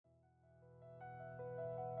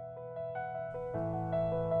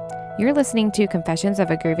You're listening to Confessions of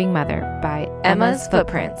a Grieving Mother by Emma's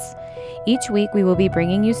Footprints. Each week, we will be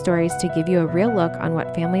bringing you stories to give you a real look on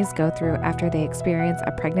what families go through after they experience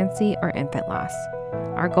a pregnancy or infant loss.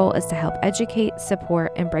 Our goal is to help educate,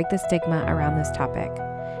 support, and break the stigma around this topic.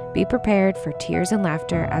 Be prepared for tears and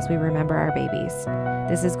laughter as we remember our babies.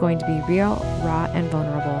 This is going to be real, raw, and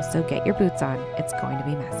vulnerable, so get your boots on. It's going to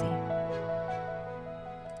be messy.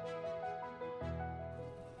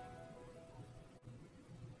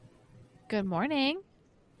 Good morning.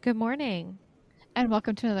 Good morning. And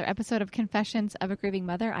welcome to another episode of Confessions of a Grieving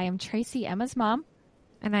Mother. I am Tracy, Emma's mom.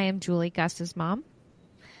 And I am Julie, Gus's mom.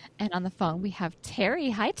 And on the phone, we have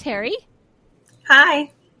Teri. Hi, Teri. Hi.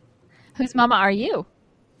 Whose mama are you?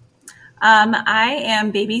 I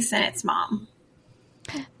am Baby Sinnett's mom.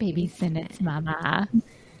 Baby Sinnett's mama.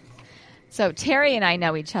 So Teri and I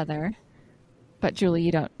know each other. But Julie,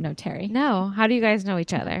 you don't know Teri. No. How do you guys know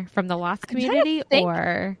each other? From the loss community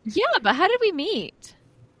or? Yeah, but how did we meet?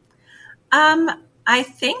 I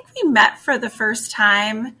think we met for the first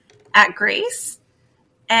time at Grace.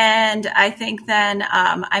 And I think then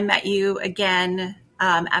I met you again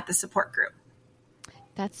at the support group.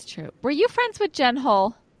 That's true. Were you friends with Jen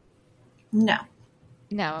Hull? No.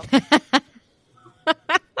 No.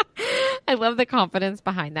 I love the confidence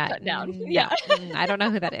behind that. No. Yeah. I don't know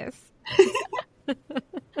who that is.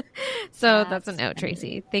 So that's a no,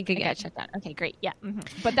 Tracy. Think again. I got shut down. Okay, great. Yeah. Mm-hmm.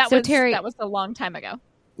 But that was a long time ago.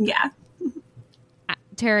 Yeah.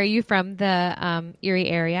 Teri, are you from the Erie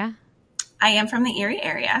area? I am from the Erie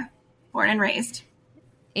area, born and raised.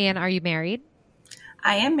 And are you married?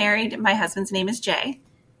 I am married. My husband's name is Jay.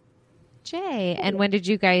 Jay. And when did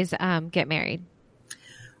you guys get married?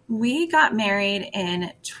 We got married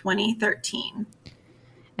in 2013.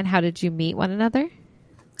 And how did you meet one another?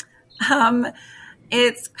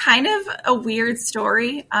 It's kind of a weird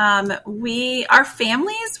story. Our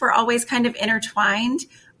families were always kind of intertwined,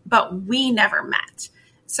 but we never met.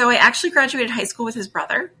 So I actually graduated high school with his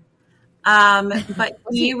brother. But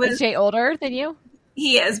was Jay older than you?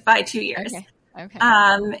 He is by 2 years. Okay.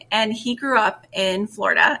 And he grew up in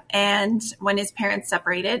Florida. And when his parents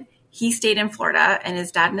separated, he stayed in Florida and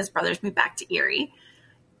his dad and his brothers moved back to Erie.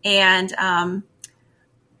 And,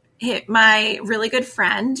 my really good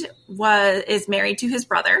friend is married to his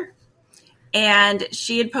brother, and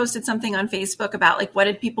she had posted something on Facebook about like, what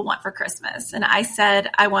did people want for Christmas? And I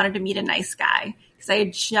said, I wanted to meet a nice guy because I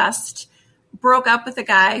had just broke up with a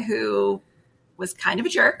guy who was kind of a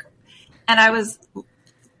jerk. And I was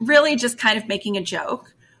really just kind of making a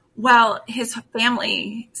joke. Well, his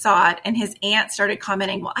family saw it and his aunt started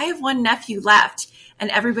commenting, well, I have one nephew left.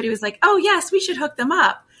 And everybody was like, oh yes, we should hook them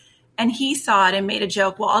up. And he saw it and made a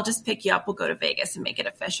joke. Well, I'll just pick you up. We'll go to Vegas and make it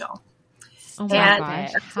official. Oh my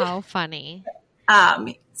gosh. How funny.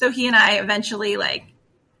 So he and I eventually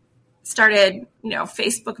started,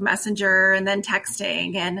 Facebook Messenger and then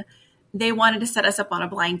texting, and they wanted to set us up on a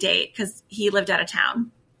blind date because he lived out of town.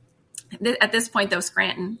 At this point, though,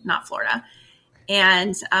 Scranton, not Florida.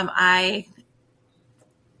 And I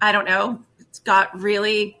don't know, got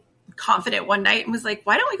really confident one night and was like,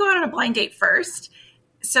 why don't we go out on a blind date first?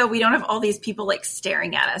 So we don't have all these people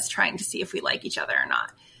staring at us trying to see if we like each other or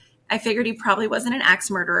not. I figured he probably wasn't an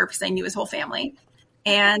axe murderer because I knew his whole family.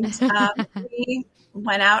 And we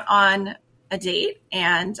went out on a date,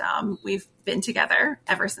 and we've been together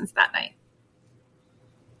ever since that night.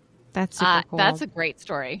 That's super cool. That's a great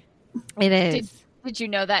story. It is. Did you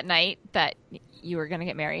know that night that you were going to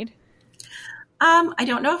get married? I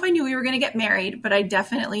don't know if I knew we were going to get married, but I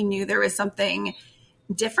definitely knew there was something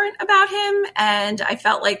different about him. And I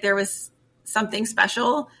felt like there was something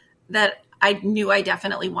special that I knew I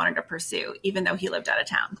definitely wanted to pursue, even though he lived out of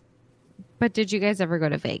town. But did you guys ever go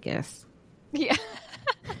to Vegas? Yeah.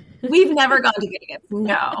 We've never gone to Vegas.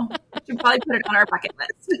 No. We should probably put it on our bucket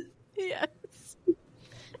list. Yes. You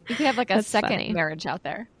could have a second marriage out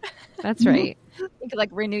there. That's right. You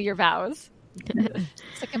could renew your vows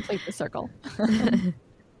to complete the circle.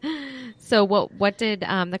 So what did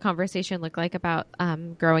the conversation look like about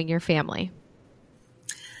growing your family?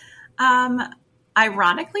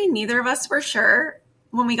 Ironically, neither of us were sure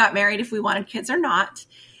when we got married if we wanted kids or not.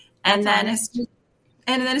 And then as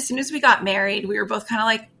soon as we got married, we were both kind of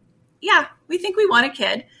like, yeah, we think we want a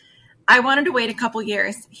kid. I wanted to wait a couple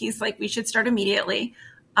years. He's like, we should start immediately.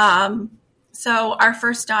 So our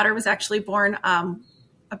first daughter was actually born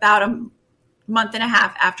about a month and a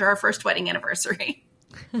half after our first wedding anniversary.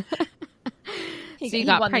 So you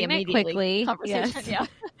got pregnant quickly. Yes.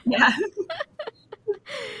 Yeah.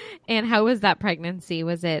 And how was that pregnancy?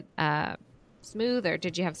 Was it smooth, or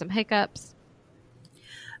did you have some hiccups?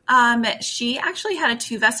 She actually had a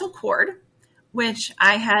 2-vessel cord, which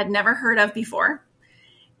I had never heard of before.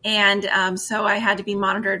 And so I had to be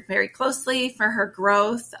monitored very closely for her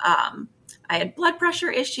growth. I had blood pressure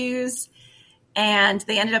issues, and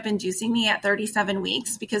they ended up inducing me at 37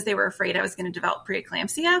 weeks because they were afraid I was going to develop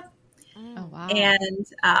preeclampsia. Oh, wow. And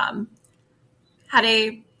had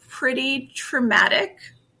a pretty traumatic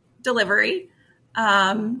delivery.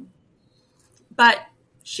 But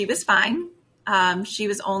she was fine. She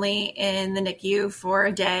was only in the NICU for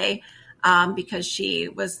a day because she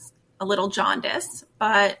was a little jaundiced,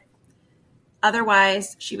 but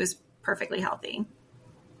otherwise she was perfectly healthy.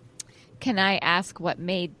 Can I ask what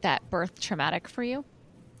made that birth traumatic for you?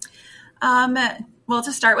 Well,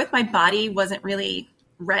 to start with, my body wasn't really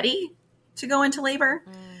ready to go into labor.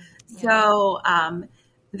 Yeah. So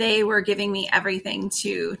they were giving me everything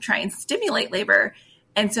to try and stimulate labor.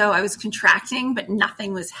 And so I was contracting, but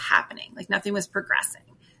nothing was happening. Like nothing was progressing.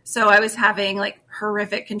 So I was having like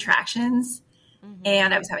horrific contractions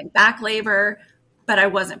and I was having back labor, but I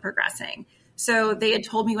wasn't progressing. So they had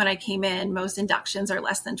told me when I came in, most inductions are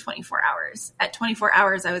less than 24 hours. At 24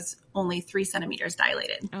 hours, I was only 3 centimeters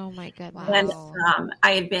dilated. Oh my goodness. And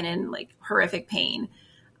I had been in like horrific pain.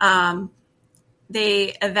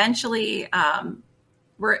 They eventually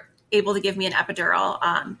were able to give me an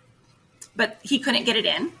epidural, but he couldn't get it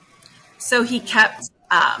in. So he kept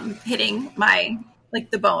hitting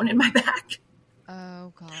the bone in my back.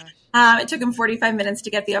 Oh gosh. It took him 45 minutes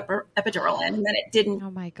to get the epidural in, and then it didn't.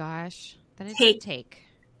 Oh my gosh. Then it Take- didn't take.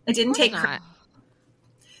 It didn't take. Not.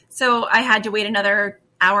 So I had to wait another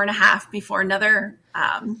hour and a half before another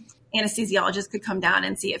anesthesiologist could come down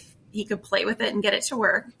and see if he could play with it and get it to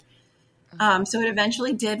work. So it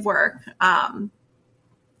eventually did work. And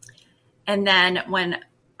then when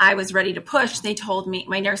I was ready to push, they told me,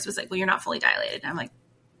 my nurse was like, well, you're not fully dilated. And I'm like,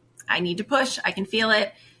 I need to push. I can feel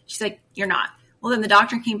it. She's like, you're not. Well, then the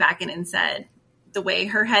doctor came back in and said, the way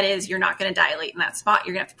her head is, you're not going to dilate in that spot.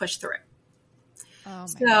 You're going to have to push through it. Oh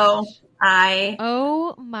my gosh.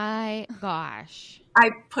 Oh my gosh.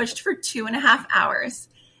 I pushed for 2.5 hours,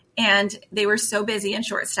 and they were so busy and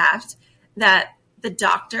short-staffed that the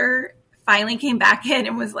doctor finally came back in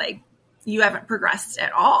and was like, you haven't progressed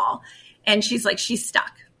at all. And she's like, she's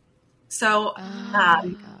stuck. So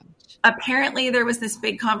apparently there was this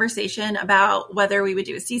big conversation about whether we would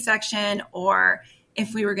do a C-section or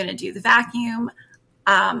if we were going to do the vacuum.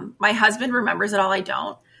 My husband remembers it all. I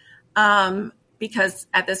don't. Because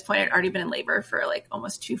at this point I'd already been in labor for like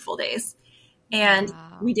almost 2 full days. And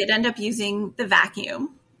we did end up using the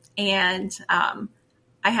vacuum. And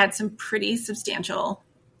I had some pretty substantial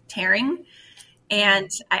tearing. And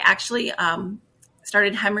I actually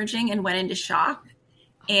started hemorrhaging and went into shock.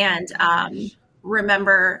 And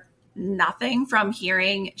remember nothing from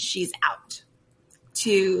hearing she's out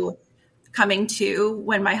to coming to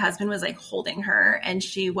when my husband was like holding her and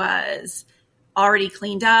she was already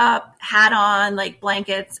cleaned up, hat on, like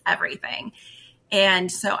blankets, everything. And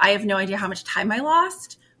so I have no idea how much time I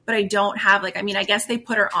lost, but I don't have I guess they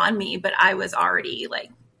put her on me, but I was already like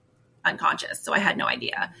unconscious. So I had no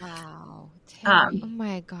idea. Wow. Oh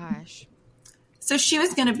my gosh. So she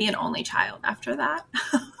was going to be an only child after that.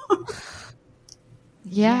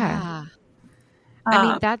 Yeah. I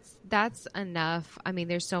mean, that's enough. I mean,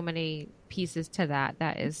 there's so many pieces to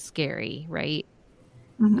that is scary, right?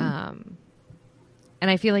 Mm-hmm. And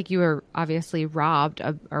I feel like you were obviously robbed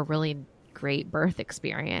of a really great birth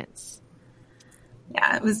experience.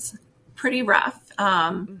 Yeah, it was pretty rough.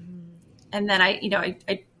 And then I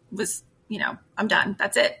was, I'm done.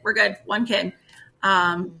 That's it. We're good. 1 kid.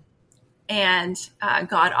 And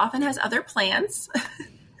God often has other plans.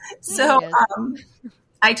 So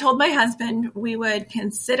I told my husband we would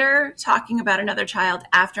consider talking about another child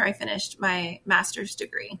after I finished my master's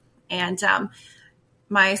degree. And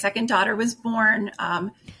my second daughter was born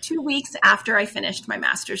 2 weeks after I finished my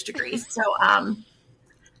master's degree. So Timing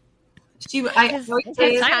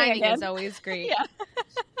is always great. Yeah.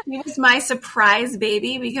 She was my surprise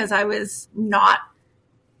baby because I was not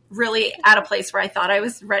really at a place where I thought I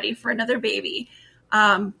was ready for another baby.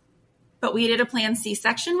 But we did a planned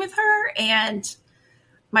C-section with her, and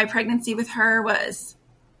my pregnancy with her was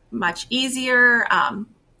much easier.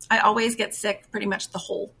 I always get sick pretty much the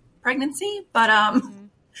whole pregnancy, but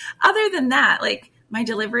other than that, like my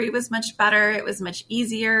delivery was much better. It was much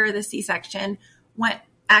easier. The C-section went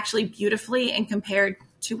actually beautifully and compared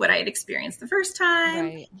to what I had experienced the first time.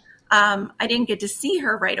 Right. I didn't get to see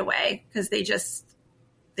her right away because they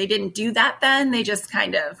didn't do that then. They just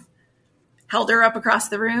kind of held her up across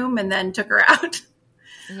the room and then took her out.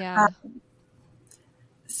 Yeah.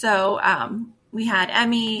 So we had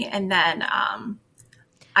Emmy, and then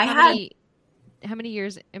How many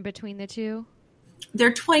years in between the two?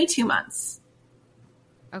 They're 22 months.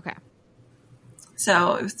 Okay.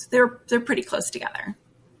 So they're pretty close together.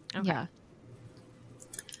 Okay. Yeah.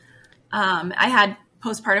 I had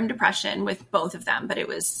postpartum depression with both of them, but it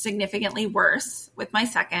was significantly worse with my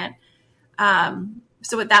second.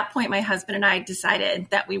 So at that point, my husband and I decided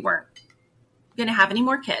that we weren't going to have any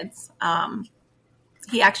more kids.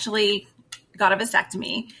 He actually got a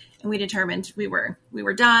vasectomy, and we determined we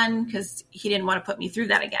were done because he didn't want to put me through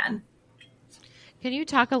that again. Can you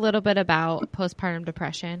talk a little bit about postpartum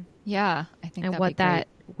depression Yeah. I think and that'd what be great. that,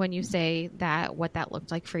 when you say that, what that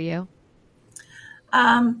looked like for you?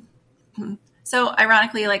 So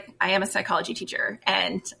ironically, like I am a psychology teacher,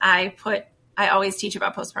 and I always teach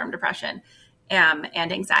about postpartum depression and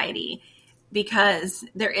anxiety because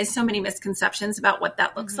there is so many misconceptions about what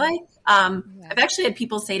that looks like. I've actually had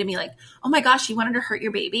people say to me like, "Oh my gosh, you wanted to hurt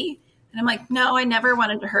your baby?" And I'm like, "No, I never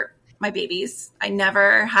wanted to hurt my babies. I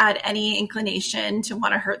never had any inclination to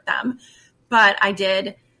want to hurt them, but I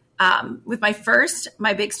did." With my first,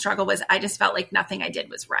 my big struggle was I just felt like nothing I did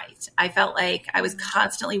was right. I felt like I was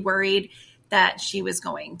constantly worried that she was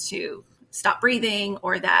going to stop breathing,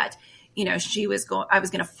 or that, I was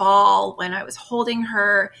going to fall when I was holding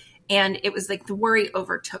her. And it was like the worry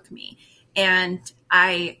overtook me, and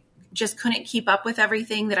I just couldn't keep up with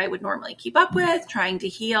everything that I would normally keep up with, trying to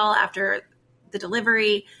heal after the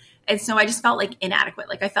delivery. And so I just felt like inadequate.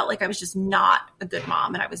 Like I felt like I was just not a good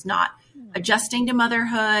mom, and I was not adjusting to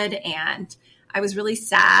motherhood, and I was really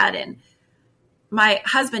sad. And my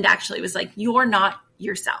husband actually was like, "You're not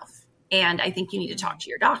yourself. And I think you need to talk to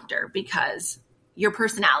your doctor because your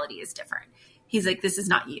personality is different." He's like, "This is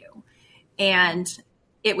not you." And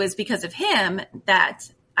it was because of him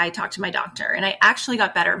that I talked to my doctor, and I actually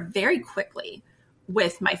got better very quickly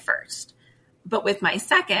with my first. But with my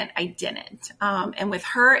second, I didn't. And with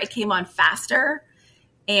her, it came on faster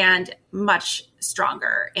and much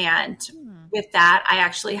stronger. And with that, I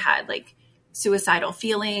actually had like suicidal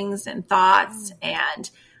feelings and thoughts.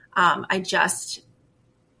 And I just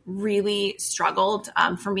really struggled.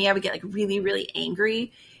 For me, I would get like really, really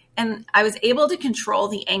angry. And I was able to control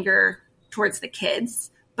the anger towards the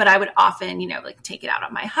kids, but I would often, like take it out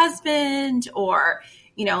on my husband, or,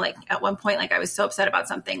 like at one point, like I was so upset about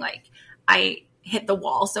something, like I hit the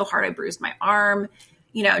wall so hard I bruised my arm,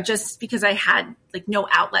 just because I had like no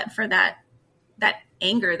outlet for that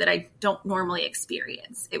anger that I don't normally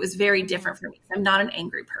experience. It was very different for me. I'm not an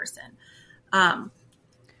angry person.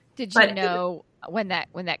 Did you know when that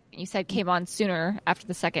you said came on sooner after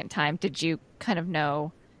the second time, did you kind of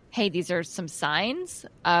know, hey, these are some signs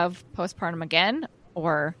of postpartum again?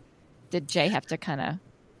 Or did Jay have to kind of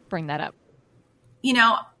bring that up?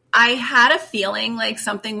 I had a feeling like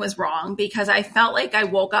something was wrong because I felt like I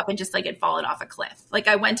woke up and just like had fallen off a cliff. Like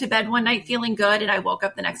I went to bed one night feeling good, and I woke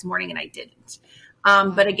up the next morning and I didn't.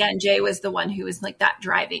 But again, Jay was the one who was like that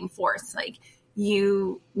driving force. Like,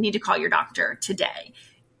 you need to call your doctor today.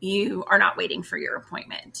 You are not waiting for your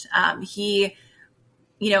appointment. He,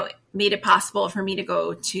 made it possible for me to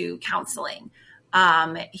go to counseling.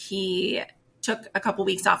 He took a couple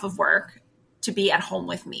weeks off of work to be at home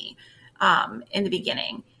with me in the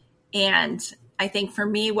beginning. And I think for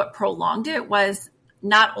me, what prolonged it was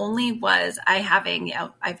not only was I having,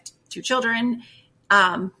 I have 2 children,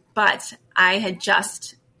 but I had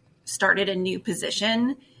just started a new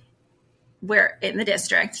position where in the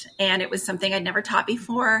district, and it was something I'd never taught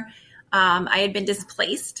before. I had been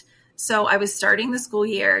displaced. So I was starting the school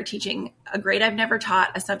year teaching a grade I've never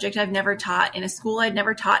taught, a subject I've never taught, in a school I'd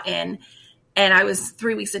never taught in. And I was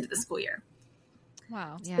 3 weeks into the school year.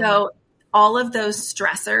 Wow. Yeah. So all of those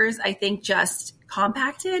stressors, I think, just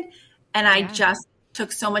compacted, and I just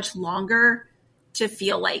took so much longer to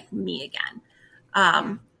feel like me again.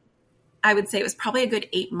 I would say it was probably a good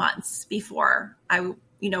 8 months before I,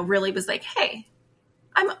 really was like, hey,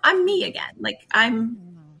 I'm me again. Like I'm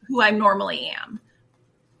who I normally am.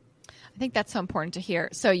 I think that's so important to hear.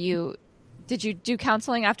 So did you do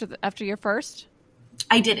counseling after your first?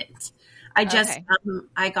 I didn't. I just,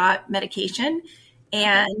 I got medication,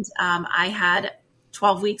 and I had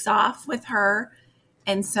 12 weeks off with her.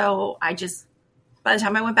 And so by the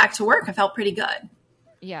time I went back to work, I felt pretty good.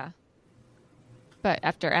 Yeah. But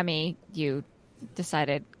after Emmy, you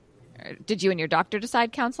decided, did you and your doctor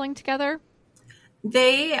decide counseling together?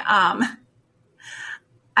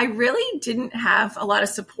 I really didn't have a lot of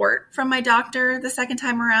support from my doctor the second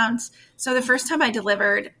time around. So the first time I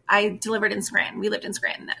delivered in Scranton. We lived in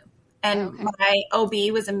Scranton then. And my OB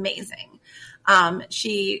was amazing.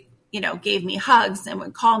 She, gave me hugs and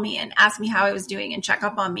would call me and ask me how I was doing and check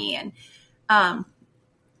up on me. And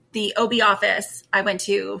the OB office I went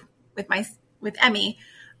to with Emmy,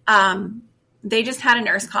 they just had a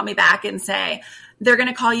nurse call me back and say, they're going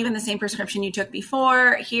to call you in the same prescription you took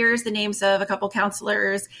before. Here's the names of a couple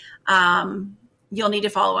counselors. You'll need to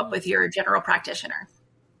follow up with your general practitioner.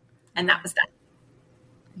 And that was that.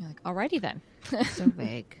 You're like, alrighty then. So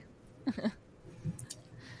vague.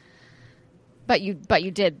 But you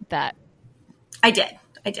did that. I did.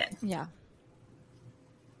 Yeah.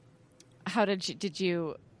 How did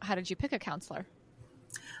you pick a counselor?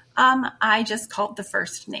 I just called the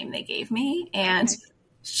first name they gave me, and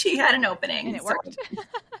she had an opening. And it worked.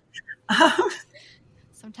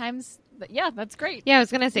 Sometimes, yeah, that's great. Yeah, I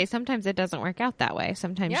was going to say, sometimes it doesn't work out that way.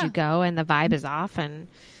 Sometimes you go and the vibe is off and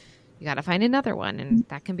you got to find another one. And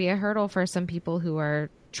that can be a hurdle for some people who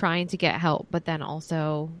are trying to get help, but then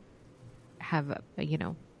also have,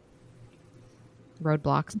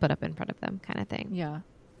 roadblocks put up in front of them kind of thing. Yeah.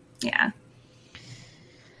 Yeah.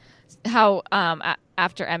 How,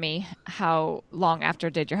 after Emmy, how long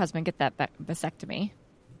after did your husband get that vasectomy?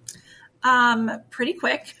 Pretty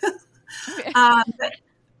quick. Okay.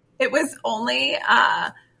 It was only,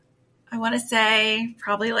 I want to say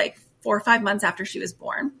probably like 4 or 5 months after she was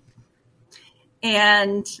born.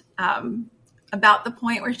 And, about the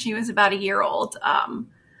point where she was about a year old,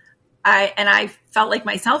 I felt like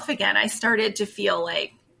myself again. I started to feel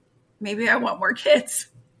like maybe I want more kids.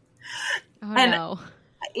 Oh, and, no.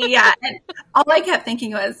 Yeah. And all I kept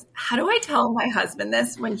thinking was, how do I tell my husband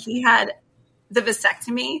this when he had the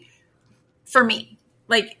vasectomy for me?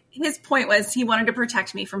 Like, his point was he wanted to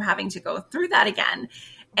protect me from having to go through that again.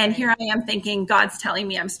 And here I am thinking God's telling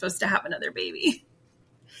me I'm supposed to have another baby.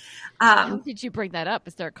 How did you bring that up?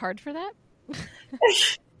 Is there a card for that?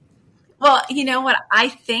 Well, you know what? I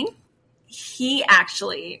think he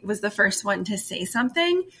actually was the first one to say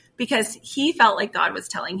something because he felt like God was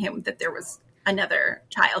telling him that there was another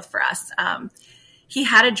child for us. He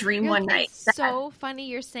had a dream one night. It's so funny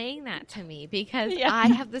you're saying that to me because I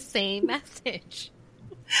have the same message.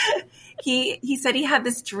 He said he had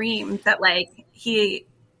this dream that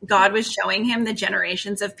God was showing him the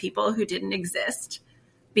generations of people who didn't exist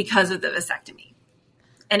because of the vasectomy.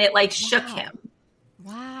 And it shook him.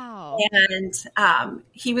 Wow. And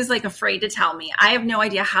he was afraid to tell me. I have no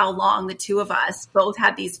idea how long the two of us both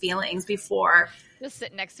had these feelings before. Just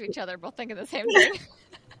sitting next to each other, both thinking the same thing.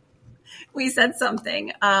 We said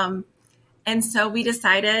something. And so we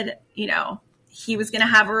decided, he was going to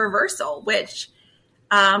have a reversal, which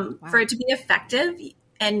for it to be effective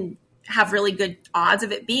and have really good odds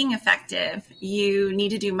of it being effective, you need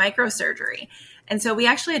to do microsurgery. And so we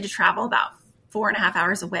actually had to travel about 4.5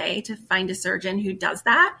 hours away to find a surgeon who does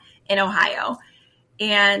that in Ohio.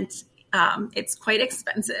 And it's quite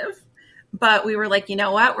expensive. But we were like, you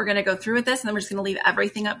know what? We're going to go through with this, and then we're just going to leave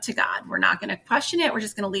everything up to God. We're not going to question it. We're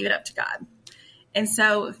just going to leave it up to God. And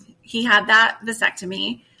so he had that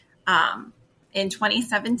vasectomy in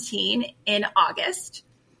 2017 in August.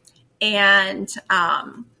 And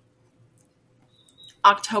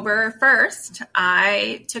October 1st,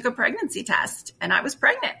 I took a pregnancy test, and I was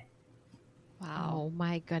pregnant. Wow. Oh,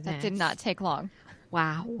 my goodness. That did not take long.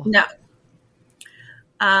 Wow. No.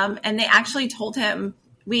 And they actually told him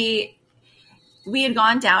we had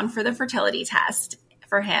gone down for the fertility test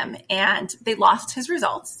for him, and they lost his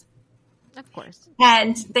results. Of course.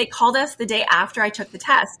 And they called us the day after I took the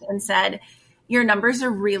test and said, your numbers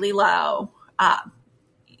are really low.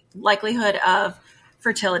 Likelihood of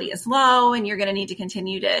fertility is low, and you're going to need to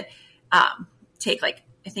continue to take I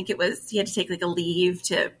think it was, he had to take a leave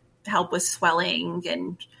to help with swelling.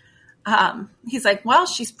 And he's like, well,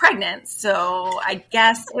 she's pregnant, so I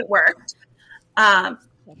guess it worked.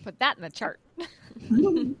 We'll put that in the chart.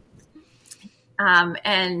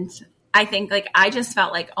 And I think I just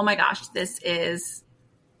felt like, oh my gosh, this is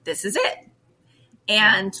it.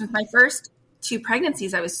 And with my first 2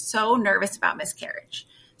 pregnancies, I was so nervous about miscarriage.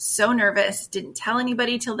 So nervous, didn't tell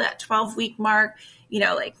anybody till that 12-week mark.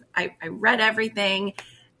 I read everything.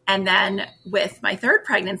 And then with my 3rd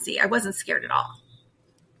pregnancy, I wasn't scared at all.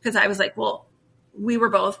 Because I was like, well, we were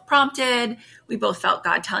both prompted. We both felt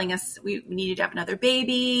God telling us we needed to have another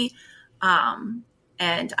baby. And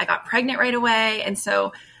I got pregnant right away. And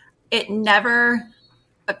so it never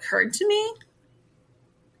occurred to me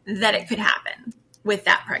that it could happen with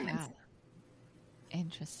that pregnancy. Yeah.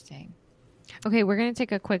 Interesting. Okay, we're going to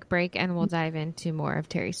take a quick break and we'll dive into more of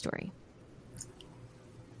Teri's story.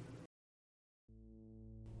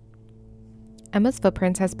 Emma's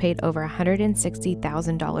Footprints has paid over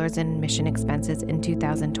 $160,000 in admission expenses in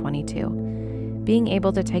 2022. Being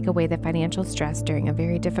able to take away the financial stress during a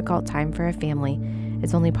very difficult time for a family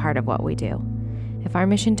is only part of what we do. If our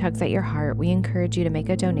mission tugs at your heart, we encourage you to make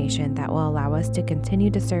a donation that will allow us to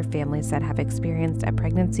continue to serve families that have experienced a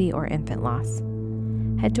pregnancy or infant loss.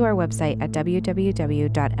 Head to our website at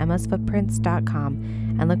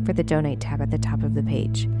www.emma'sfootprints.com and look for the Donate tab at the top of the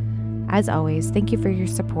page. As always, thank you for your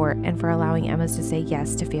support and for allowing Emma's to say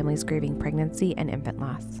yes to families grieving pregnancy and infant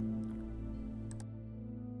loss.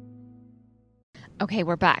 Okay,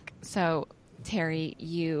 we're back. So, Teri,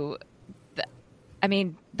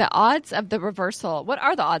 the odds of the reversal, what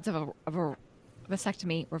are the odds of a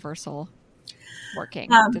vasectomy reversal working?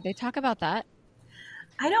 Did they talk about that?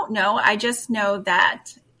 I don't know. I just know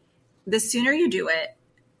that the sooner you do it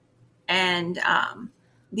and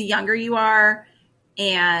the younger you are,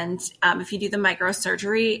 and if you do the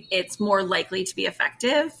microsurgery, it's more likely to be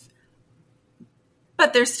effective.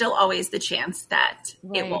 But there's still always the chance that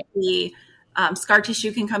it won't be. Scar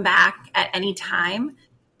tissue can come back at any time.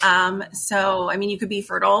 So, you could be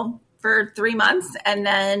fertile for 3 months and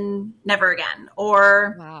then never again,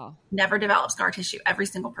 or never develop scar tissue. Every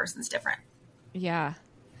single person's different. Yeah.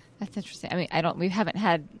 That's interesting. We haven't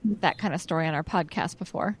had that kind of story on our podcast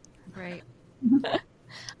before. Right.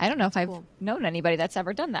 I don't know if I've known anybody that's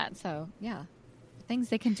ever done that. So yeah, things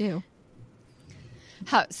they can do.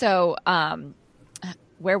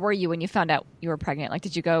 Where were you when you found out you were pregnant? Like,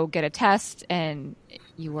 did you go get a test and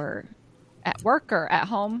you were at work or at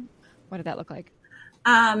home? What did that look like?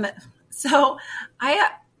 So I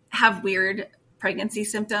have weird pregnancy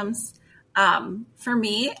symptoms. For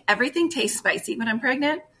me, everything tastes spicy when I'm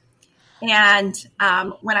pregnant. And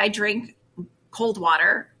when I drink cold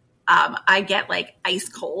water, I get like ice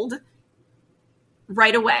cold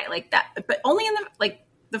right away, like that, but only in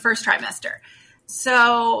the first trimester.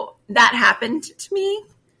 So that happened to me,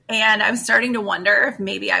 and I was starting to wonder if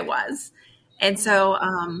maybe I was. And so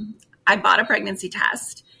I bought a pregnancy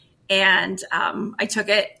test, and I took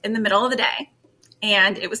it in the middle of the day,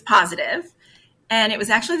 and it was positive. And it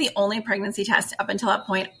was actually the only pregnancy test up until that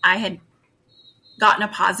point I had gotten a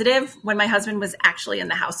positive when my husband was actually in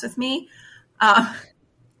the house with me.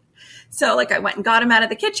 So I went and got him out of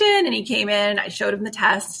the kitchen, and he came in, I showed him the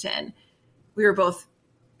test, and we were both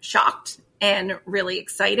shocked and really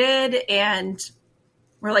excited. And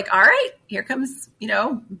we're like, all right, here comes,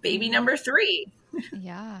 baby number 3.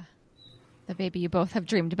 Yeah. The baby you both have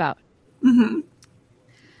dreamed about. Mm-hmm.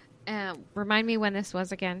 Remind me when this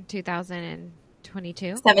was again,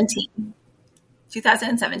 2022?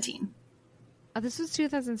 2017. Oh, this was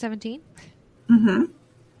 2017? Mm-hmm.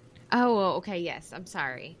 Oh, okay. Yes. I'm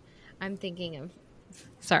sorry. I'm thinking of...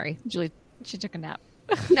 Sorry, Julie, she took a nap.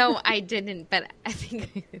 No, I didn't, but I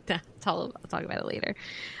think I'll talk about it later.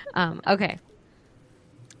 Okay.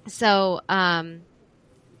 So,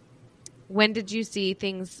 when did you see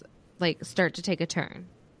things start to take a turn?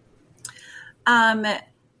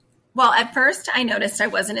 Well, at first I noticed I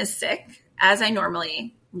wasn't as sick as I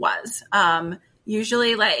normally was.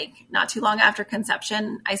 Usually not too long after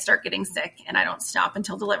conception, I start getting sick and I don't stop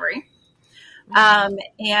until delivery.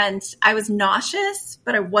 And I was nauseous,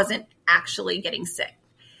 but I wasn't actually getting sick.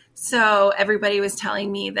 So everybody was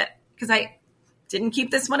telling me that, because I didn't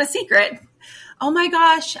keep this one a secret. Oh my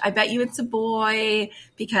gosh, I bet you it's a boy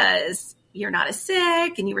because you're not as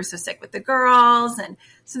sick and you were so sick with the girls. And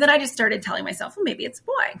so then I just started telling myself, well, maybe it's a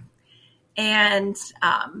boy. And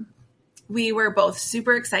we were both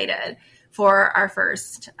super excited for our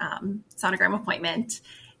first sonogram appointment.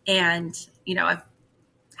 And, I've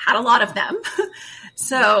had a lot of them.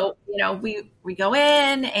 So, we go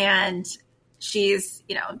in and she's,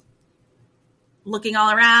 looking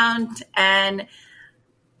all around, and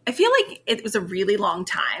I feel like it was a really long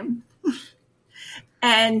time.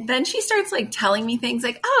 And then she starts telling me things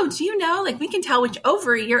like, oh, do you know, we can tell which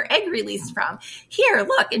ovary your egg released from. Here,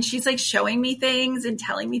 look. And she's showing me things and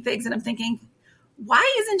telling me things. And I'm thinking, why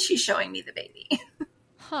isn't she showing me the baby?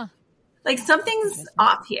 Huh. Something's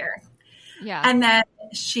off here. Yeah. And then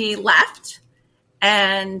she left,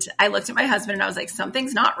 and I looked at my husband and I was like,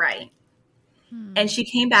 something's not right. And she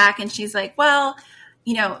came back and she's like, well,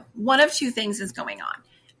 one of two things is going on.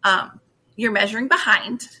 You're measuring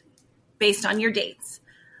behind based on your dates.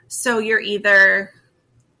 So you're either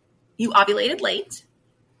you ovulated late,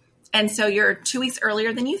 and so you're 2 weeks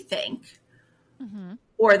earlier than you think,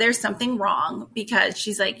 or there's something wrong, because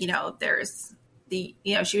she's like, there's the,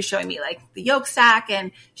 she was showing me the yolk sac,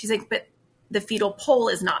 and she's like, but the fetal pole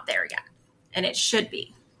is not there yet, and it should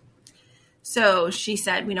be. So she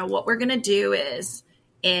said, what we're going to do is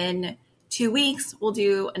in 2 weeks, we'll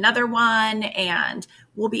do another one, and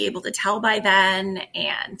we'll be able to tell by then.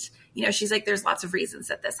 And, she's like, there's lots of reasons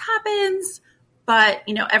that this happens, but,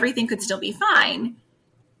 everything could still be fine,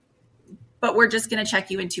 but we're just going to check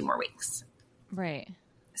you in 2 more weeks. Right.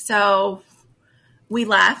 So we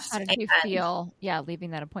left. How did you feel? Yeah,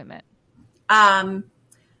 leaving that appointment.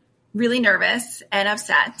 Really nervous and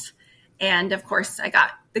upset. And of course, I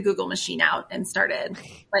got the Google machine out and started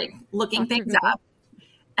like looking things up.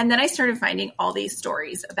 And then I started finding all these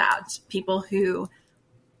stories about people who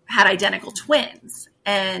had identical twins,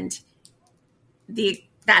 and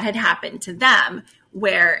that had happened to them,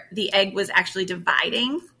 where the egg was actually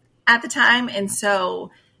dividing at the time. And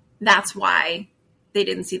so that's why they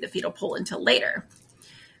didn't see the fetal pole until later.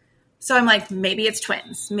 So I'm like, maybe it's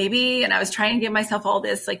twins, maybe. And I was trying to give myself all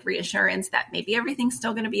this like reassurance that maybe everything's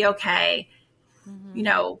still going to be okay. Mm-hmm. You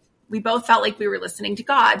know, we both felt like we were listening to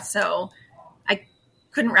God. So I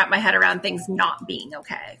couldn't wrap my head around things not being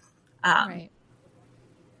okay. Right.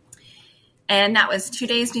 And that was 2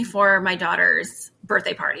 days before my daughter's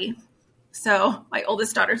birthday party. So my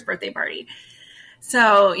oldest daughter's birthday party.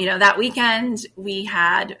 So, you know, that weekend we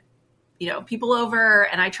had, you know, people over,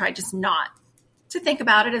 and I tried just not to think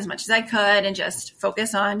about it as much as I could and just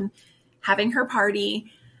focus on having her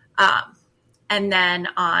party. And then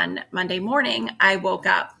on Monday morning, I woke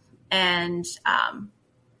up and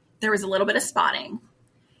there was a little bit of spotting.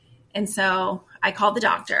 And so I called the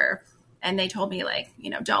doctor, and they told me, like, you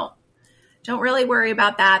know, don't really worry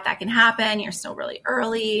about that. That can happen. You're still really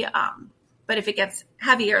early. But if it gets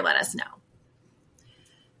heavier, let us know.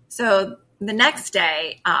 So the next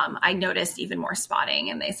day, I noticed even more spotting,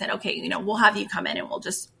 and they said, okay, you know, we'll have you come in and we'll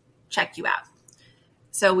just check you out.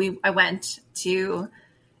 So I went to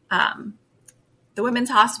the women's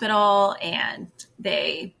hospital, and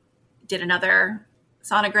they did another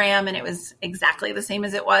sonogram, and it was exactly the same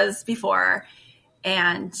as it was before.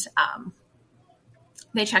 And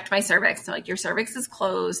they checked my cervix. So like, your cervix is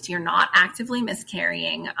closed. You're not actively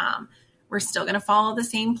miscarrying. We're still going to follow the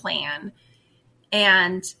same plan.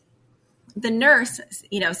 And the nurse,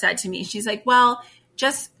 you know, said to me, she's like, well,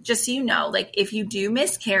 just so you know, like, if you do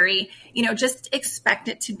miscarry, you know, just expect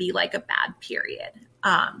it to be like a bad period.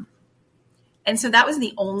 And so that was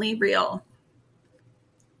the only real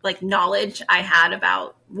like knowledge I had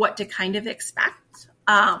about what to kind of expect.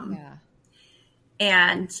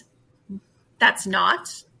 And that's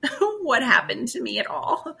not what happened to me at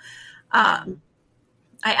all. I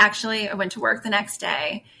went to work the next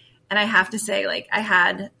day, and I have to say, like, I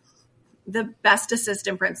had the best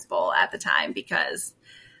assistant principal at the time, because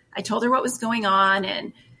I told her what was going on,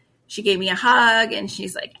 and she gave me a hug, and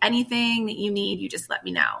she's like, anything that you need, you just let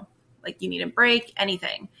me know. Like, you need a break,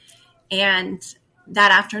 anything. And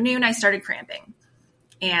that afternoon I started cramping,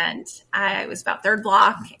 and I was about third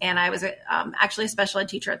block, and I was actually a special ed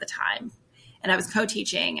teacher at the time, and I was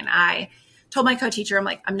co-teaching, and I told my co-teacher, I'm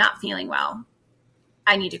like, I'm not feeling well.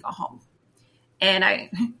 I need to go home. And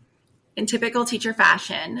in typical teacher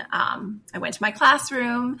fashion, I went to my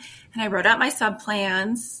classroom and I wrote out my sub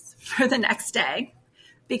plans for the next day,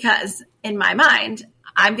 because in my mind,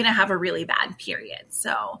 I'm going to have a really bad period.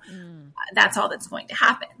 So that's all that's going to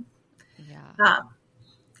happen. Yeah.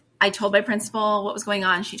 I told my principal what was going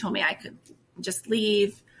on. She told me I could just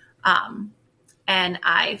leave. And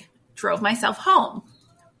I drove myself home,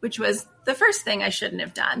 which was the first thing I shouldn't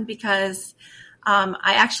have done, because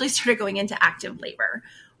I actually started going into active labor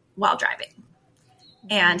while driving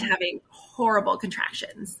and having horrible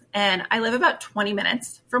contractions. And I live about 20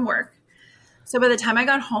 minutes from work. So by the time I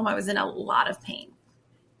got home, I was in a lot of pain,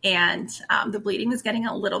 and the bleeding was getting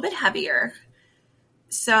a little bit heavier.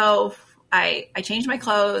 So I changed my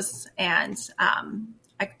clothes, and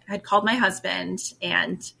I had called my husband,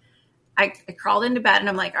 and I crawled into bed, and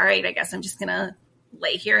I'm like, all right, I guess I'm just going to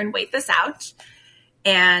lay here and wait this out.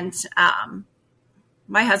 And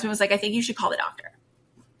my husband was like, I think you should call the doctor.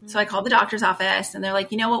 So I called the doctor's office, and they're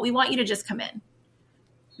like, you know what? We want you to just come in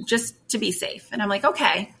just to be safe. And I'm like,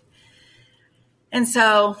 okay. And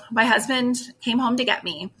so my husband came home to get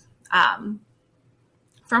me.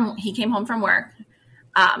 He came home from work.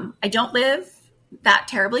 I don't live that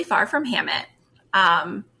terribly far from Hammett.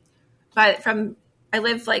 But I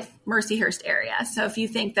live like Mercyhurst area. So if you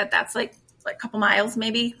think that that's like a couple miles,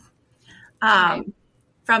 maybe, right.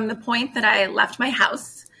 From the point that I left my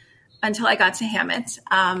house until I got to Hammett,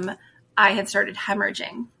 I had started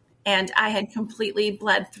hemorrhaging, and I had completely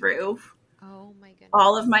bled through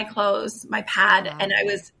all of my clothes, my pad, and I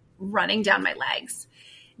was running down my legs.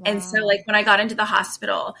 Wow. And so like when I got into the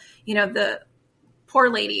hospital, you know, the poor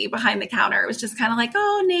lady behind the counter was just kind of like,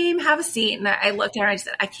 oh, name, have a seat. And I looked at her and I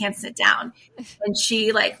said, I can't sit down. And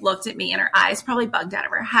she like looked at me, and her eyes probably bugged out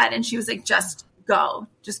of her head. And she was like, just go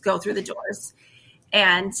through the doors.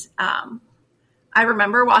 And I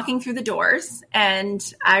remember walking through the doors, and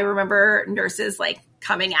I remember nurses like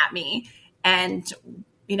coming at me and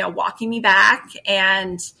walking me back,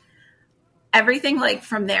 and everything like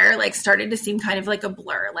from there, like started to seem kind of like a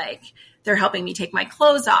blur. Like they're helping me take my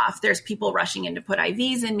clothes off. There's people rushing in to put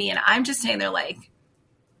IVs in me. And I'm just standing there like,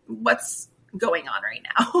 what's going on right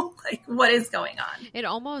now? Like, what is going on? It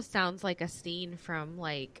almost sounds like a scene from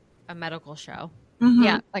like a medical show. Mm-hmm.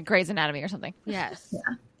 Yeah. Like Grey's Anatomy or something. Yes.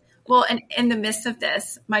 Yeah. Well, and in the midst of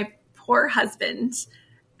this, my poor husband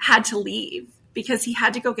had to leave because he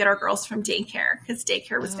had to go get our girls from daycare because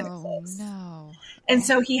daycare was going to close. No. And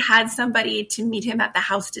so he had somebody to meet him at the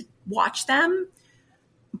house to watch them,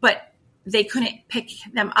 but they couldn't pick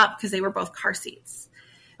them up because they were both car seats.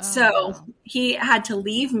 So he had to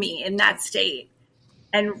leave me in that state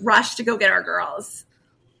and rush to go get our girls.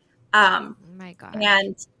 My God.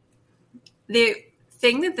 And the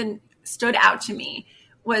thing that stood out to me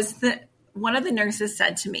was that one of the nurses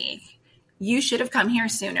said to me, "You should have come here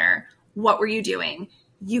sooner. What were you doing?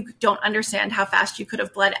 You don't understand how fast you could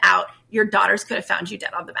have bled out. Your daughters could have found you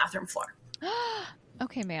dead on the bathroom floor."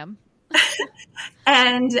 Okay, ma'am.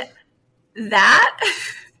 And that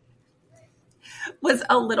was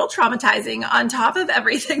a little traumatizing on top of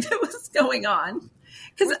everything that was going on.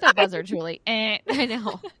 Because that buzzer, Julie. I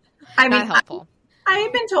know. I mean, Not helpful. I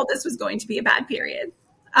had been told this was going to be a bad period.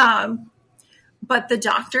 But the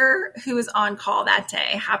doctor who was on call that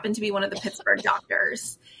day happened to be one of the Pittsburgh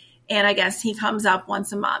doctors. And I guess he comes up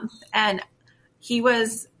once a month. And he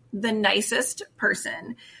was the nicest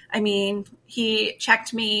person. I mean, he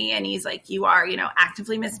checked me and he's like, "You are,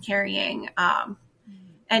 actively miscarrying."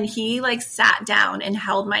 And he like sat down and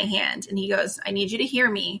held my hand and he goes, "I need you to hear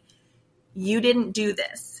me. You didn't do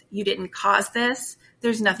this. You didn't cause this.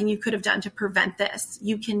 There's nothing you could have done to prevent this.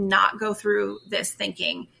 You cannot go through this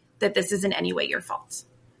thinking that this is in any way your fault."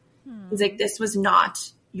 He's like, "This was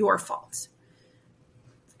not your fault."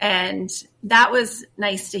 And that was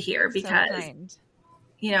nice to hear because,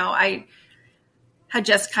 I had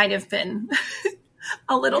just kind of been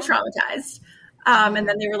a little traumatized. And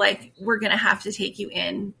then they were like, "We're going to have to take you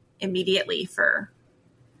in immediately for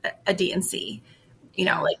a D&C.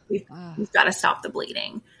 Like we've got to stop the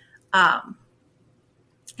bleeding."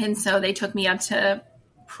 And so they took me up to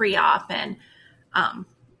pre-op, and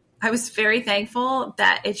I was very thankful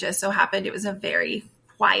that it just so happened it was a very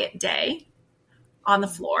quiet day on the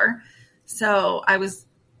floor. So I was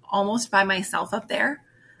almost by myself up there.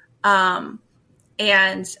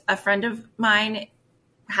 And a friend of mine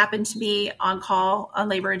happened to be on call on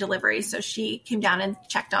labor and delivery. So she came down and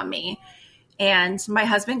checked on me. And my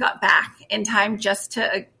husband got back in time just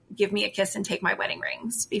to give me a kiss and take my wedding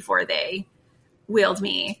rings before they wheeled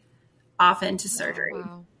me off into surgery.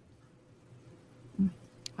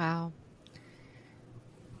 Wow.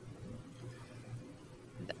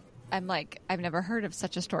 I'm like, I've never heard of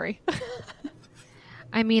such a story.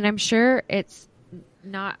 I mean, I'm sure it's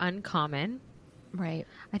not uncommon. Right.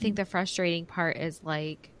 I think the frustrating part is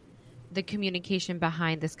like the communication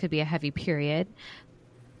behind this could be a heavy period.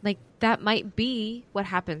 Like that might be what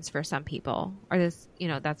happens for some people, or this,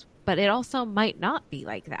 but it also might not be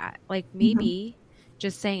like that. Like maybe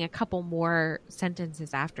just saying a couple more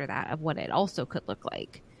sentences after that of what it also could look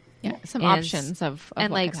like. Yeah. Some options of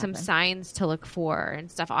and what like could some happen. signs to look for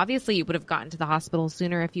and stuff. Obviously you would have gotten to the hospital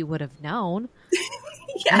sooner if you would have known.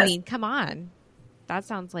 Yes. I mean, come on. That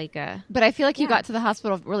sounds like a... But I feel like you got to the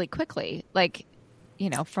hospital really quickly. Like,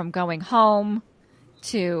 from going home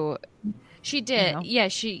to... She did. Yeah,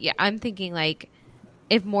 I'm thinking like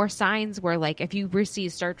if more signs were like if you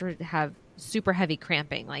start to have super heavy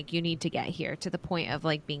cramping, like you need to get here to the point of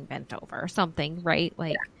like being bent over or something, right?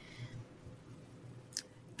 Like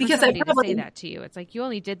because I probably say that to you. It's like you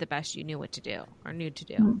only did the best you knew what to do or knew to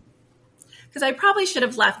do. Because I probably should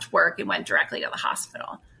have left work and went directly to the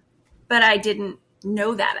hospital. But I didn't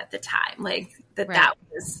know that at the time. Like that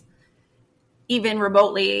was even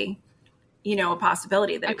remotely, a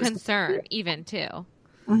possibility that a it was concern even too.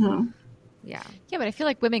 Mm-hmm. Yeah. Yeah, but I feel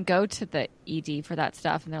like women go to the ED for that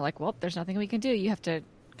stuff and they're like, well, there's nothing we can do. You have to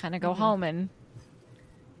kind of go home and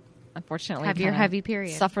unfortunately have your heavy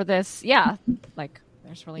period. Suffer this. Yeah. Like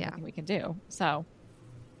there's really nothing we can do. So,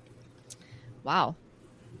 wow.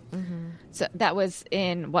 Mm-hmm. So that was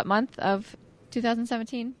in what month of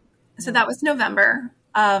 2017? So that was November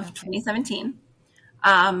of 2017.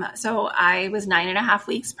 So I was 9.5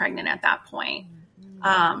 weeks pregnant at that point.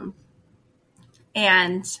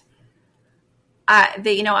 And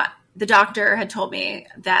the doctor had told me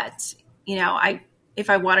that, if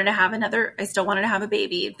I wanted to have I still wanted to have a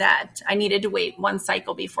baby, that I needed to wait one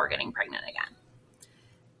cycle before getting pregnant again.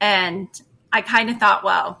 And I kind of thought,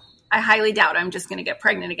 well, I highly doubt I'm just going to get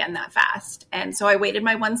pregnant again that fast. And so I waited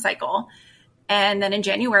my one cycle And then in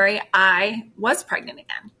January, I was pregnant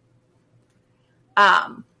again.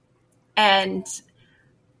 And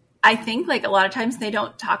I think like a lot of times they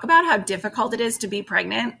don't talk about how difficult it is to be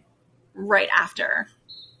pregnant right after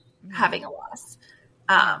having a loss.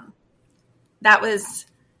 I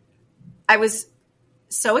was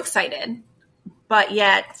so excited, but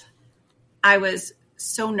yet I was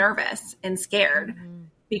so nervous and scared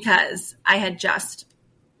because I had just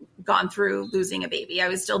gone through losing a baby. I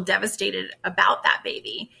was still devastated about that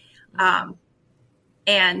baby.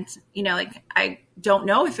 And, you know, like, I don't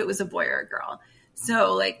know if it was a boy or a girl.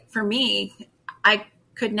 So like for me, I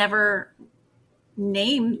could never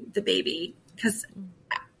name the baby because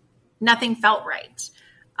nothing felt right.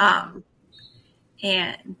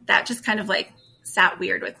 And that just kind of like sat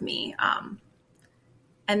weird with me.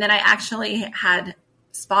 And then I actually had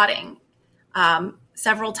spotting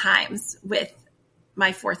several times with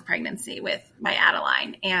my fourth pregnancy with my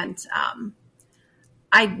Adeline. And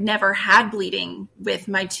I never had bleeding with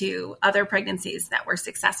my two other pregnancies that were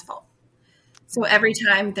successful. So every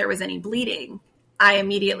time there was any bleeding, I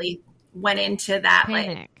immediately went into that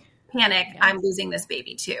panic. Yeah. I'm losing this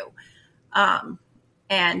baby too.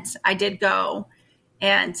 And I did go.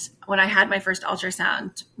 And when I had my first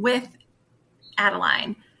ultrasound with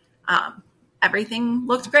Adeline, everything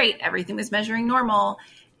looked great. Everything was measuring normal.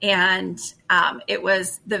 And it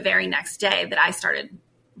was the very next day that I started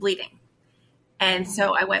bleeding. And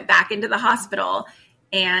so I went back into the hospital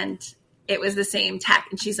and it was the same tech.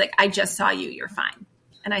 And she's like, I just saw you. You're fine.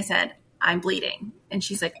 And I said, I'm bleeding. And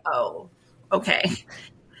she's like, oh, okay.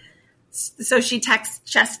 So she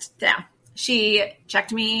she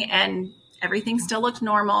checked me and everything still looked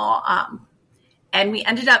normal. And we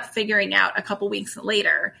ended up figuring out a couple weeks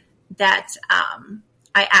later that I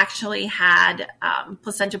actually had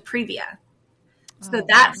placenta previa. So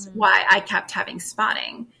that's why I kept having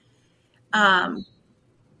spotting.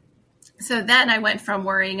 So then I went from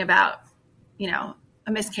worrying about, you know,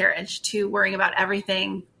 a miscarriage to worrying about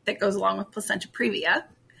everything that goes along with placenta previa.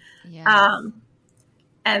 Yes.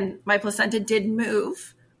 And my placenta did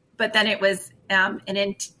move, but then it was an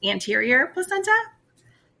anterior placenta.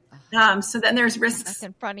 So then there's risks. That's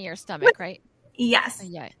in front of your stomach, right? Yes.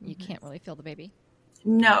 Yeah. You can't really feel the baby.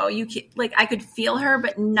 No, you can't, like I could feel her,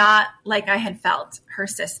 but not like I had felt her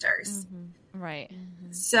sisters. Mm-hmm. Right.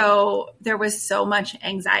 Mm-hmm. So there was so much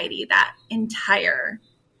anxiety that entire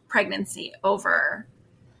pregnancy over,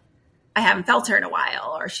 I haven't felt her in a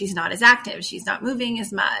while, or she's not as active. She's not moving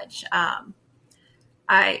as much.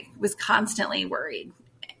 I was constantly worried.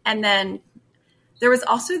 And then there was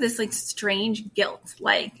also this like strange guilt.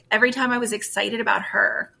 Like every time I was excited about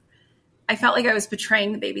her, I felt like I was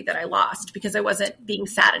betraying the baby that I lost because I wasn't being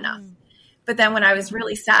sad enough. But then when I was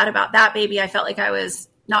really sad about that baby, I felt like I was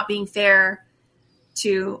not being fair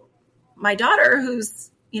to my daughter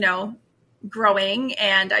who's, you know, growing,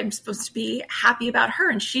 and I'm supposed to be happy about her,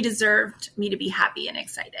 and she deserved me to be happy and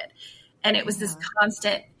excited. And it was this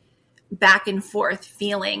constant back and forth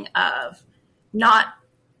feeling of not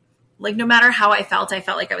like, no matter how I felt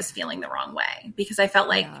like I was feeling the wrong way because I felt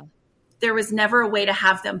like there was never a way to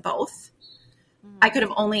have them both. I could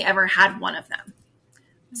have only ever had one of them.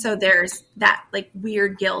 So there's that like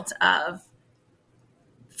weird guilt of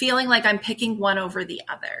feeling like I'm picking one over the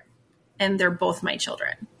other, and they're both my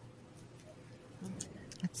children.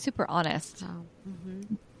 That's super honest.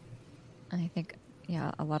 And I think,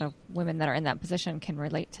 a lot of women that are in that position can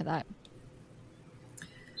relate to that.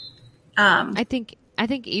 I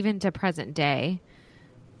think even to present day,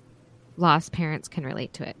 lost parents can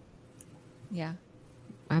relate to it. Yeah.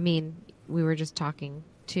 I mean, we were just talking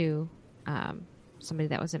to somebody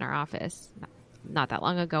that was in our office not that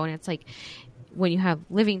long ago, and it's like when you have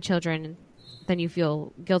living children, then you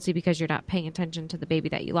feel guilty because you're not paying attention to the baby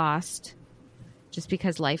that you lost just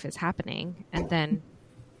because life is happening. And then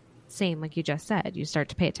same, like you just said, you start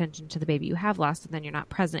to pay attention to the baby you have lost, and then you're not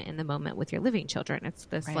present in the moment with your living children. It's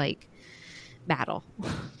this like battle.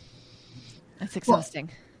 That's exhausting.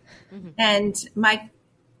 And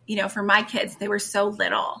for my kids, they were so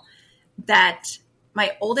little that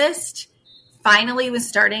my oldest finally was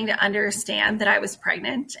starting to understand that I was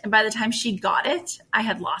pregnant. And by the time she got it, I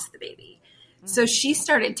had lost the baby. So she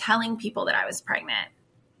started telling people that I was pregnant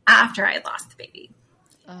after I had lost the baby.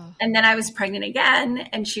 Oh. And then I was pregnant again,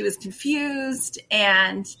 and she was confused.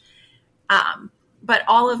 And, but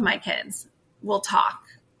all of my kids will talk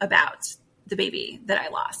about the baby that I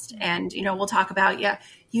lost. And, we'll talk about,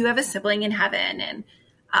 you have a sibling in heaven. And,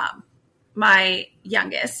 my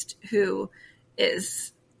youngest, who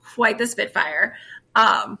is quite the Spitfire,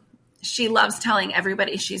 she loves telling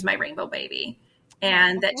everybody she's my rainbow baby,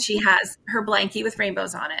 and that she has her blankie with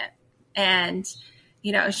rainbows on it and,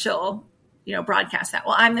 she'll, broadcast that.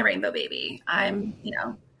 Well, I'm the rainbow baby. I'm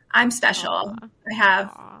special. Aww. I have,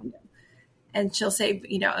 Aww. and she'll say,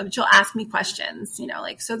 she'll ask me questions,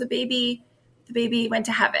 like, so the baby went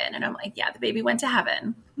to heaven. And I'm like, yeah, the baby went to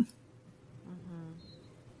heaven.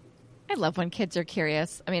 I love when kids are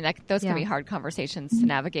curious. I mean, those can be hard conversations to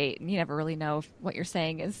navigate, and you never really know if what you're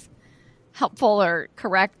saying is helpful or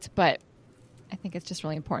correct, but I think it's just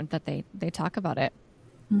really important that they talk about it.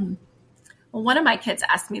 Mm. Well, one of my kids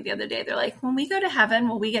asked me the other day, they're like, when we go to heaven,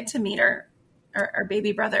 will we get to meet our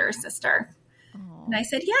baby brother or sister? Aww. And I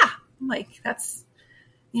said, yeah, like that's,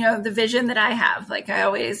 the vision that I have. Like I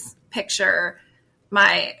always picture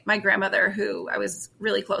my grandmother, who I was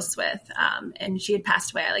really close with, and she had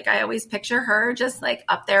passed away. Like I always picture her just like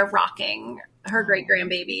up there rocking her great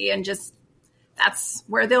grandbaby, and just that's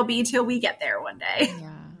where they'll be till we get there one day.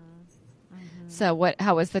 Yeah. Mm-hmm. So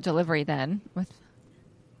how was the delivery then? With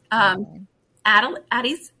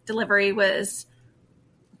Addie's delivery was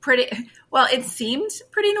it seemed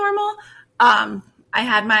pretty normal. I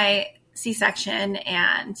had my C-section,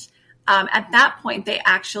 and at that point they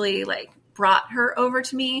actually brought her over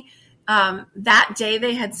to me. That day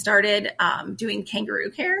they had started doing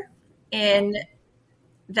kangaroo care in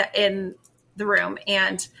the room,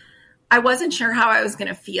 and I wasn't sure how I was going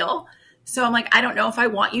to feel. So I'm like, I don't know if I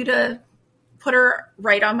want you to put her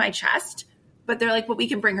right on my chest, but they're like, well, we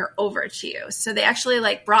can bring her over to you. So they actually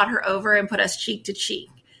brought her over and put us cheek to cheek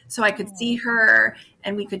so I could see her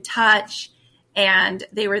and we could touch. And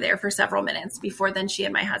they were there for several minutes before then she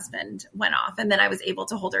and my husband went off. And then I was able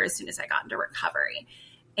to hold her as soon as I got into recovery.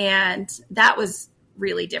 And that was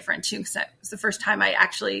really different too, because it was the first time I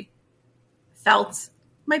actually felt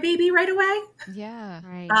my baby right away. Yeah.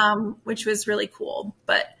 Right. Which was really cool.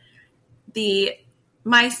 But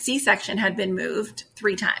my C-section had been moved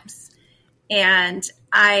 3 times, and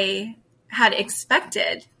I had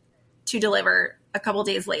expected to deliver a couple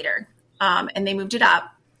days later. And they moved it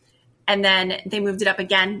up. And then they moved it up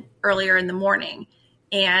again earlier in the morning.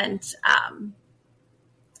 And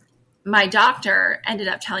my doctor ended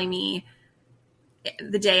up telling me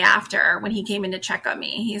the day after, when he came in to check on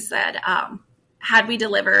me, he said, had we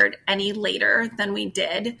delivered any later than we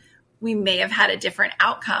did, we may have had a different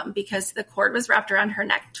outcome, because the cord was wrapped around her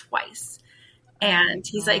neck twice. And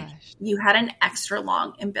he's like, you had an extra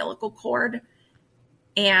long umbilical cord,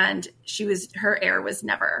 and her air was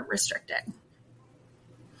never restricted.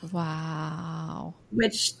 Wow.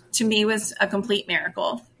 Which to me was a complete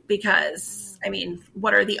miracle, because I mean,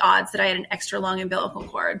 what are the odds that I had an extra long umbilical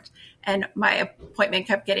cord, and my appointment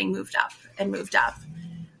kept getting moved up and moved up.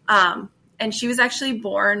 And she was actually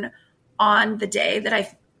born on the day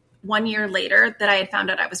 1 year later that I had found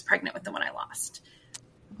out I was pregnant with the one I lost.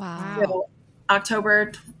 Wow. So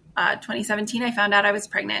October 2017, I found out I was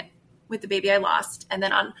pregnant with the baby I lost. And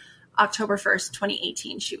then on October 1st,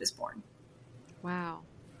 2018, she was born. Wow.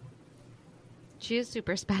 She is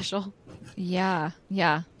super special. Yeah.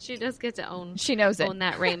 Yeah. She does get to own. She knows it. Own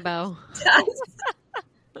that rainbow.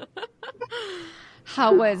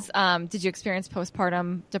 How was, did you experience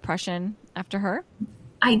postpartum depression after her?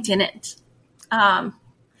 I didn't. And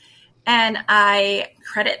I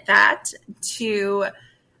credit that to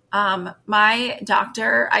my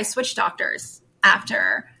doctor. I switched doctors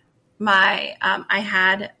after I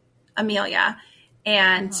had Amelia,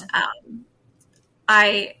 and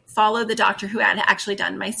I followed the doctor who had actually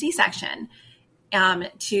done my C-section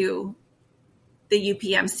to the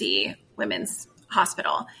UPMC Women's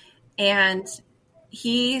Hospital. And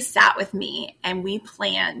he sat with me and we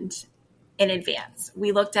planned in advance.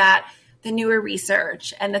 We looked at the newer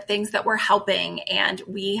research and the things that were helping. And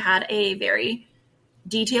we had a very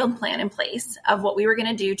detailed plan in place of what we were going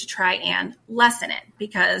to do to try and lessen it,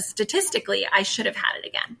 because statistically I should have had it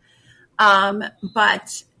again.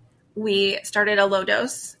 But we started a low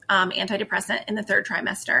dose antidepressant in the 3rd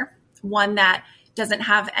trimester, one that doesn't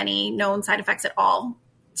have any known side effects at all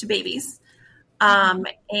to babies.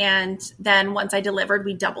 And then once I delivered,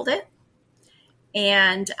 we doubled it.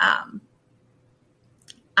 And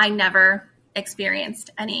I never experienced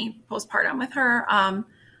any postpartum with her. I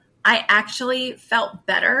actually felt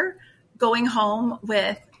better going home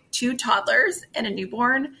with 2 toddlers and a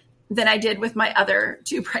newborn than I did with my other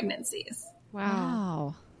 2 pregnancies.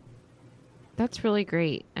 Wow. That's really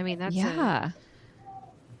great. I mean, that's a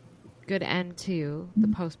good end to the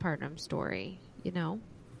postpartum story, you know?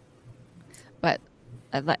 But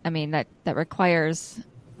I mean, that requires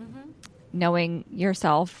knowing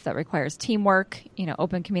yourself, that requires teamwork,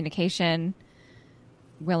 open communication,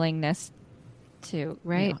 willingness to,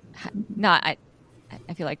 right. I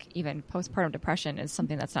I feel like even postpartum depression is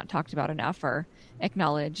something that's not talked about enough or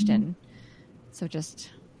acknowledged. And so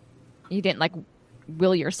just, you didn't like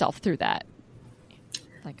will yourself through that.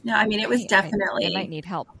 Like, no, I mean, it was definitely, I might need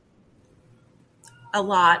help. A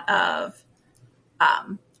lot of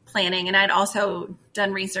planning. And I'd also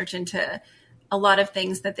done research into a lot of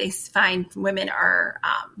things that they find women are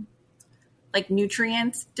like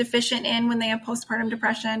nutrients deficient in when they have postpartum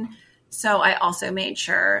depression. So I also made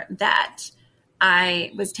sure that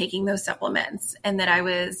I was taking those supplements and that I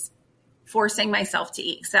was forcing myself to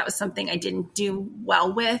eat. So that was something I didn't do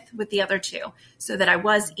well with the other two. So that I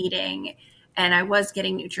was eating and I was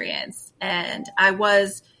getting nutrients and I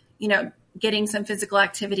was, getting some physical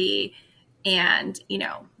activity and,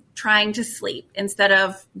 trying to sleep instead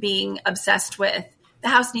of being obsessed with the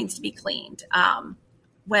house needs to be cleaned.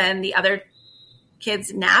 When the other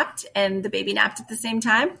kids napped and the baby napped at the same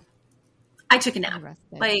time, I took a nap.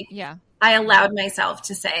 I allowed myself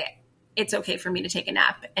to say, it's okay for me to take a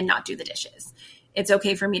nap and not do the dishes. It's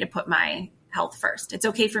okay for me to put my health first. It's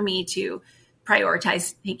okay for me to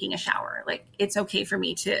prioritize taking a shower. Like, it's okay for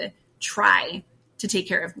me to try to take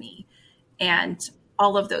care of me. And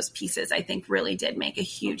all of those pieces, I think, really did make a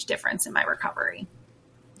huge difference in my recovery.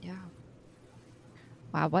 Yeah.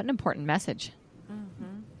 Wow, what an important message.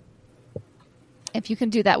 Mm-hmm. If you can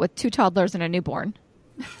do that with 2 toddlers and a newborn,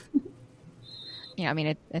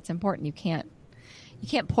 it's important. You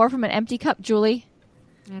can't pour from an empty cup, Julie.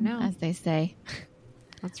 I know. As they say.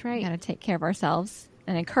 That's right. We got to take care of ourselves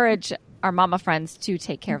and encourage our mama friends to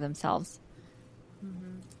take care of themselves.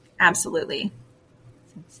 Mm-hmm. Absolutely.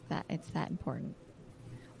 It's that important.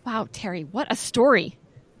 Wow, Teri, what a story.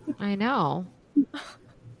 I know.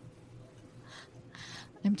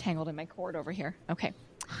 I'm tangled in my cord over here. Okay.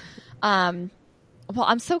 Well,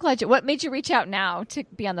 I'm so glad what made you reach out now to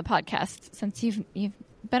be on the podcast since you've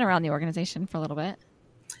been around the organization for a little bit?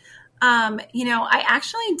 I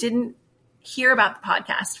actually didn't hear about the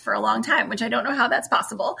podcast for a long time, which I don't know how that's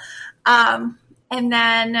possible. And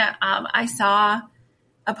then I saw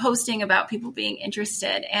a posting about people being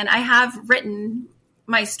interested, and I have written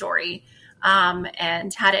my story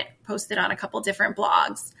and had it posted on a couple different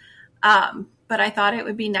blogs. But I thought it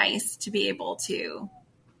would be nice to be able to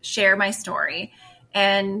share my story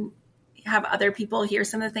and have other people hear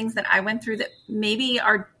some of the things that I went through that maybe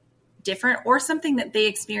are different or something that they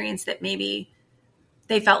experienced that maybe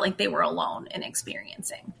they felt like they were alone in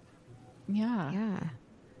experiencing. Yeah. Yeah.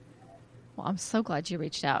 Well, I'm so glad you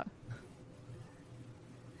reached out.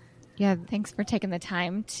 Yeah. Thanks for taking the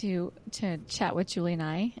time to chat with Julie and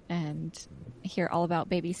I and hear all about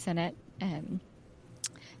Baby Senate and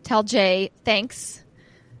tell Jay thanks.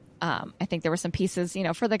 I think there were some pieces,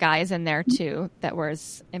 for the guys in there too, that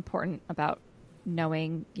was important about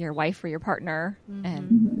knowing your wife or your partner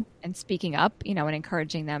and speaking up, and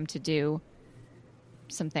encouraging them to do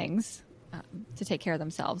some things to take care of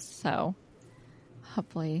themselves. So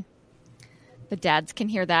hopefully the dads can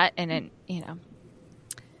hear that and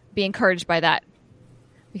be encouraged by that,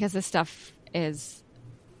 because this stuff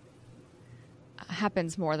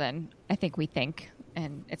happens more than I think we think.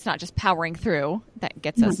 And it's not just powering through that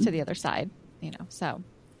gets us to the other side, so.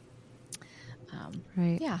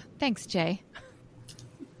 Right. Yeah. Thanks, Jay.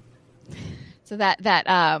 So the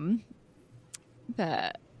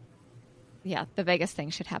Vegas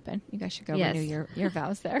thing should happen. You guys should go renew your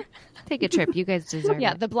vows there. Take a trip. You guys deserve it.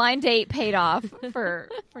 Yeah. The blind date paid off for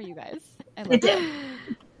you guys. It did.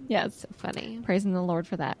 Yes. So funny. Praising the Lord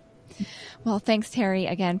for that. Well, thanks, Teri,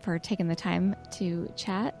 again, for taking the time to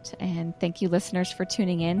chat. And thank you, listeners, for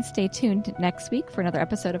tuning in. Stay tuned next week for another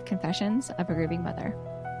episode of Confessions of a Grieving Mother.